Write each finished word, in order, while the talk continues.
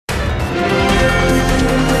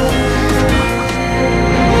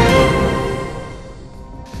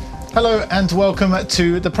Hello and welcome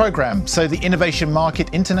to the programme. So the Innovation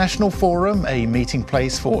Market International Forum, a meeting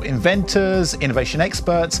place for inventors, innovation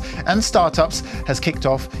experts and startups, has kicked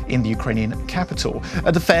off in the Ukrainian capital.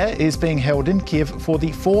 The fair is being held in Kyiv for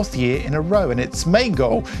the fourth year in a row, and its main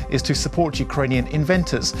goal is to support Ukrainian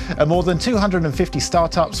inventors. More than 250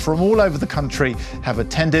 startups from all over the country have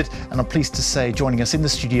attended, and I'm pleased to say joining us in the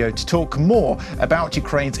studio to talk more about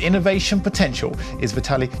Ukraine's innovation potential is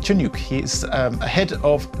Vitaliy Cherniuk. He is head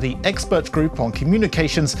of the expert group on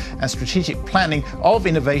communications and strategic planning of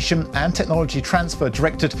innovation and technology transfer,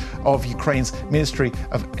 Directorate of Ukraine's Ministry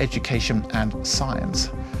of Education and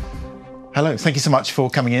Science. Hello, thank you so much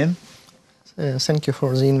for coming in. Thank you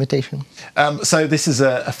for the invitation. So this is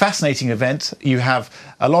a fascinating event. You have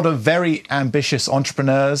a lot of very ambitious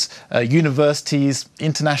entrepreneurs, universities,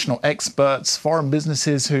 international experts, foreign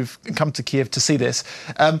businesses who've come to Kyiv to see this.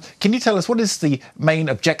 Can you tell us what is the main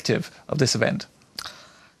objective of this event?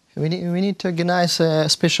 We need to organize a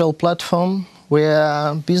special platform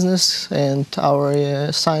where business and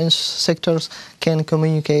our science sectors can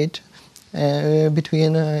communicate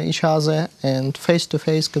between each other, and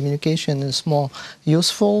face-to-face communication is more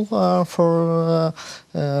useful for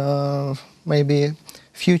maybe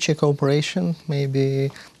future cooperation,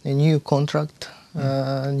 maybe a new contract,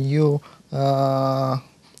 new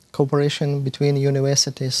cooperation between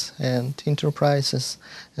universities and enterprises,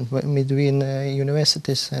 and between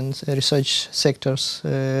universities and research sectors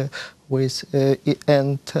with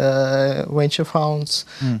and venture funds,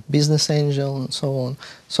 business angel, and so on.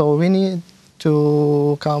 So we need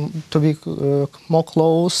to come to be more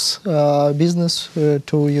close business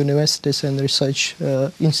to universities and research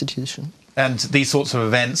institutions. And these sorts of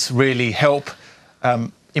events really help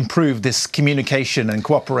improve this communication and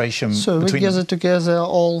cooperation. So we gather together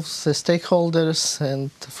all the stakeholders, and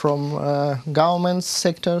from government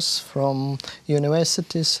sectors, from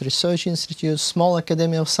universities, research institutes, small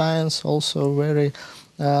academy of science, also very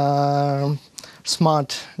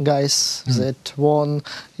smart guys that won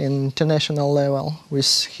international level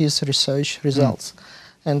with his research results.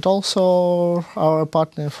 And also our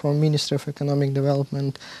partner from Ministry of Economic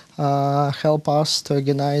Development help us to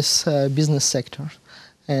organize business sector.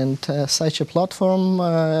 And such a platform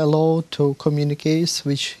allow to communicate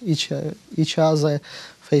with each other,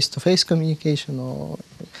 face-to-face communication or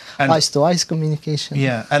eyes-to-eyes communication.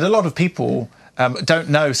 Yeah, and a lot of people don't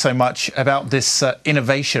know so much about this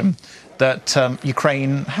innovation that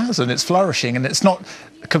Ukraine has, and it's flourishing, and it's not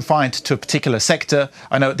confined to a particular sector.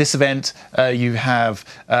 I know at this event you have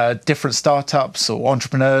different startups or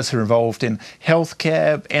entrepreneurs who are involved in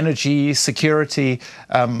healthcare, energy, security,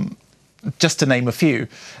 just to name a few.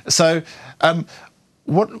 So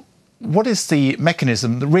what is the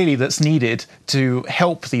mechanism really that's needed to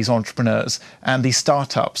help these entrepreneurs and these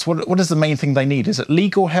startups? What is the main thing they need? Is it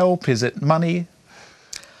legal help? Is it money?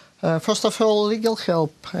 First of all, legal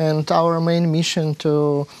help, and our main mission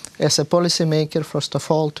to, as a policymaker, first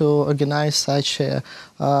of all, to organize such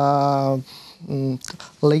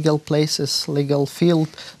legal places, legal field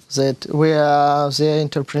that where the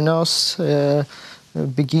entrepreneurs,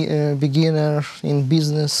 beginner in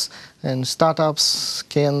business and startups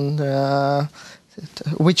can,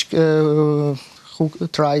 who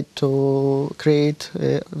try to create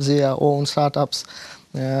their own startups.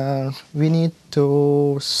 We need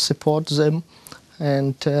to support them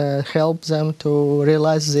and help them to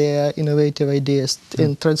realize their innovative ideas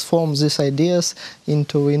and transform these ideas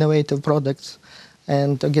into innovative products,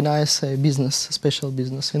 and organize a business, special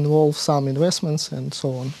business, involve some investments and so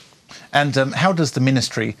on. And how does the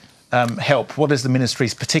ministry help? What is the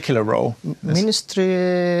ministry's particular role?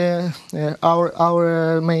 Ministry,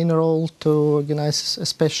 our main role to organize a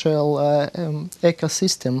special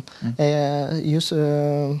ecosystem, use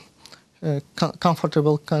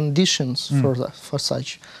comfortable conditions for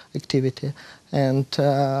such activity, and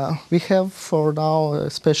we have for now a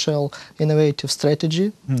special innovative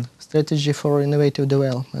strategy for innovative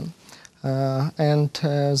development. And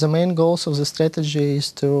the main goals of the strategy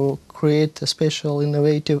is to create a special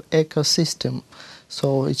innovative ecosystem.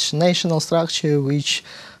 So it's national structure which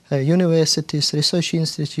universities, research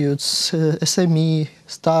institutes, SME,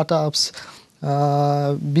 startups,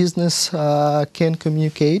 business can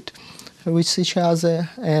communicate with each other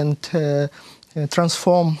and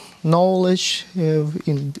transform knowledge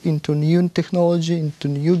into new technology, into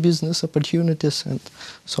new business opportunities, and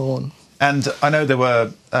so on. And I know there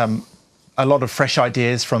were a lot of fresh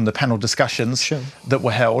ideas from the panel discussions that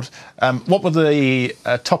were held. What were the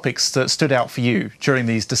topics that stood out for you during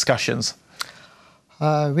these discussions?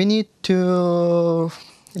 We need to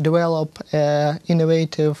develop an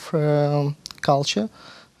innovative culture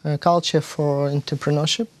for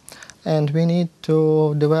entrepreneurship. and we need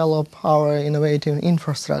to develop our innovative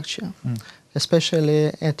infrastructure,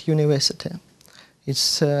 especially at university.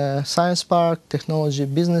 It's science park, technology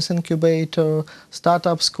business incubator,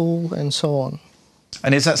 startup school, and so on.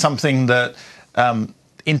 And is that something that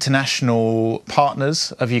international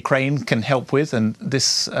partners of Ukraine can help with, and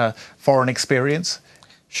this foreign experience?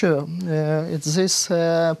 Sure. At this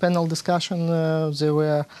panel discussion, there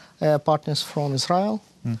were partners from Israel.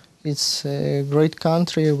 It's a great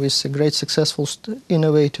country with great successful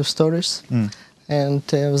innovative stories, and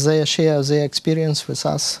they share their experience with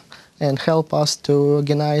us and help us to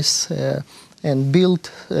organize and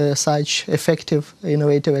build such effective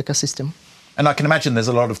innovative ecosystem. And I can imagine there's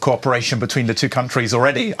a lot of cooperation between the two countries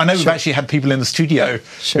already. I know we've actually had people in the studio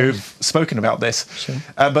who've spoken about this.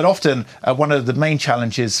 But often one of the main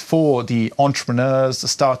challenges for the entrepreneurs, the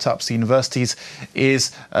startups, the universities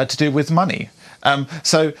is to do with money.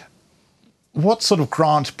 So what sort of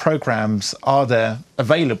grant programs are there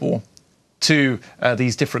available to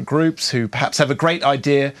these different groups who perhaps have a great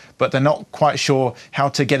idea, but they're not quite sure how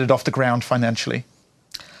to get it off the ground financially?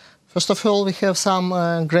 First of all, we have some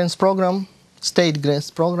grants program, state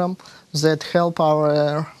grants program, that help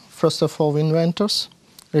our, first of all, inventors,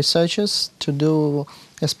 researchers to do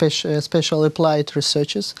special applied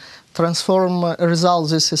researches, transform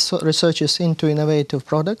results these researches into innovative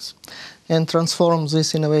products, and transform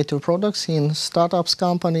these innovative products in startups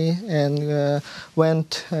company, and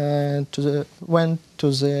went to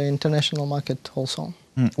the international market also.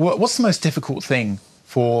 What's the most difficult thing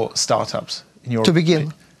for startups in your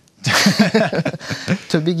opinion?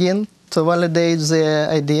 To begin, to validate their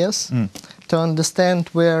ideas, to understand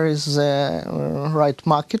where is the right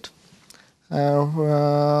market, and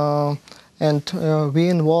we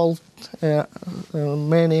involved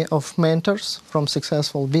many of mentors from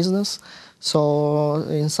successful business, so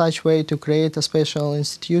in such way to create a special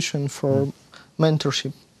institution for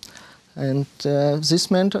mentorship. And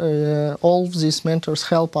all these mentors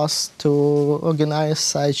help us to organize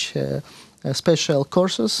such special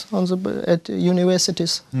courses at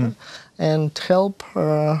universities and help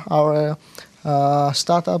our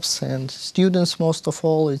startups and students. Most of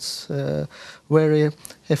all, it's very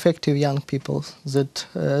effective young people that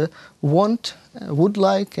would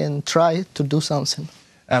like and try to do something.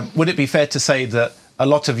 Would it be fair to say that a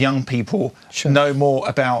lot of young people know more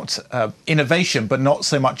about innovation, but not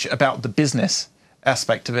so much about the business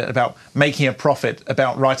aspect of it, about making a profit,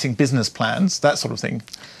 about writing business plans, that sort of thing?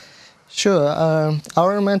 Sure.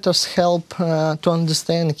 Our mentors help to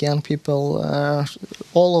understand young people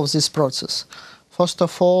all of this process. First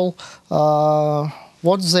of all,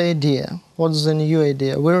 what's the idea? What's the new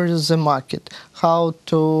idea? Where is the market? How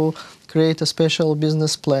to create a special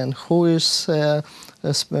business plan? Who is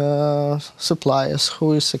suppliers?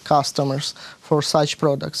 Who is customers for such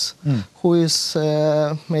products? Who is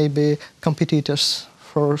maybe competitors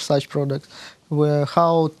for such products?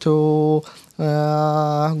 How to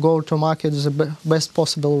go to market the best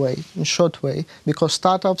possible way, in short way, because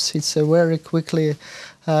startups, it's a very quickly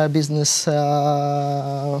business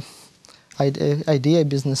idea,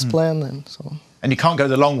 business plan, and so on. And you can't go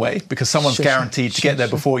the long way because someone's guaranteed to get there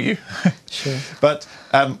before you. But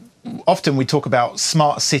often we talk about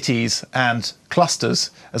smart cities and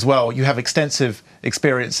clusters as well. You have extensive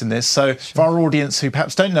experience in this. So for our audience who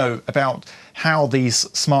perhaps don't know about how these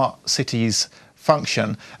smart cities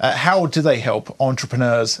function, how do they help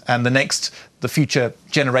entrepreneurs and the future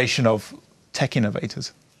generation of tech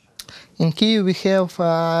innovators? In Kyiv, we have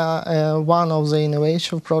one of the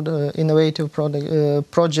innovative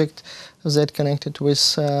project that connected with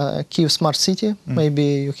Kyiv Smart City. Maybe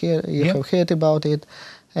you have heard about it.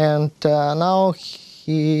 And now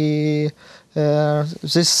they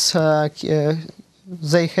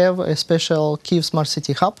have a special Kyiv Smart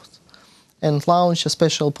City Hub, and launch a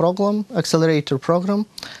special program, accelerator program,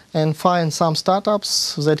 and find some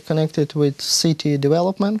startups that connected with city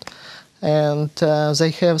development, and they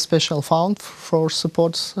have special fund for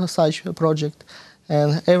support such a project.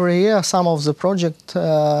 And every year, some of the projects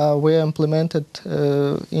were implemented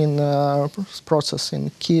in process in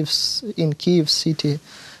Kyiv city.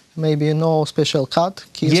 Maybe no special cut,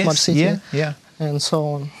 Kyiv Smart City, and so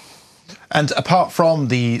on. And apart from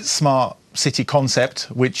the smart city concept,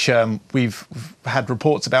 which we've had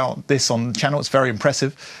reports about this on the channel, it's very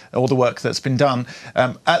impressive, all the work that's been done.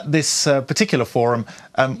 At this particular forum,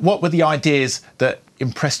 what were the ideas that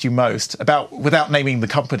impressed you most about, without naming the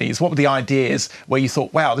companies, what were the ideas where you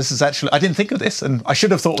thought, wow, this is actually, I didn't think of this and I should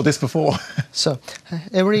have thought of this before? So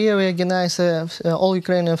every year we organize All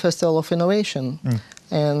Ukrainian Festival of Innovation,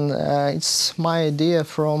 and it's my idea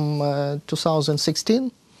from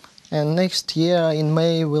 2016 And next year in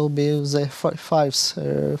May will be the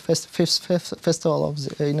fifth festival of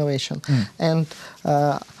the innovation. And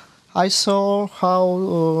I saw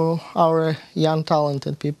how our young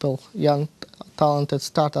talented people, young talented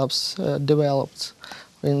startups developed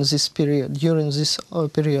in this period, during this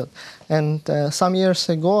period. And some years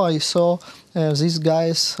ago I saw these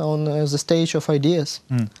guys on the stage of ideas.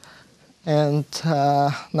 And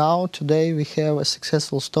now today we have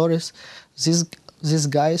successful stories. These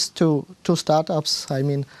guys, two startups, I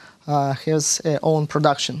mean, has their own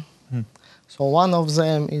production. So one of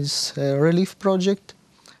them is a relief project.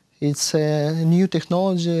 It's a new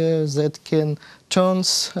technology that can turn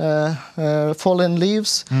fallen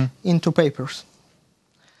leaves into papers.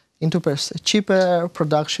 Cheaper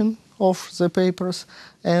production of the papers,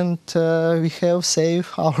 and we have saved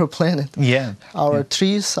our planet. Our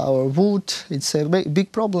trees, our wood. It's a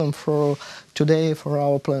big problem for today for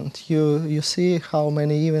our planet. You see how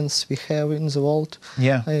many events we have in the world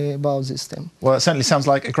about this theme. Well, it certainly sounds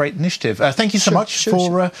like a great initiative. Thank you so much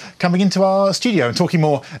for coming into our studio and talking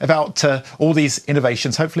more about all these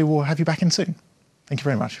innovations. Hopefully we'll have you back in soon. Thank you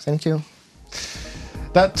very much. Thank you.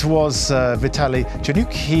 That was Vitaliy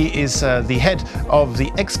Cherniuk. He is the head of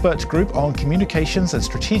the expert group on communications and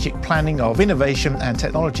strategic planning of innovation and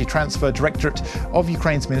technology transfer, Directorate of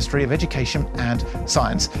Ukraine's Ministry of Education and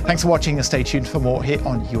Science. Thanks for watching and stay tuned for more here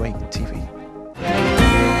on UATV.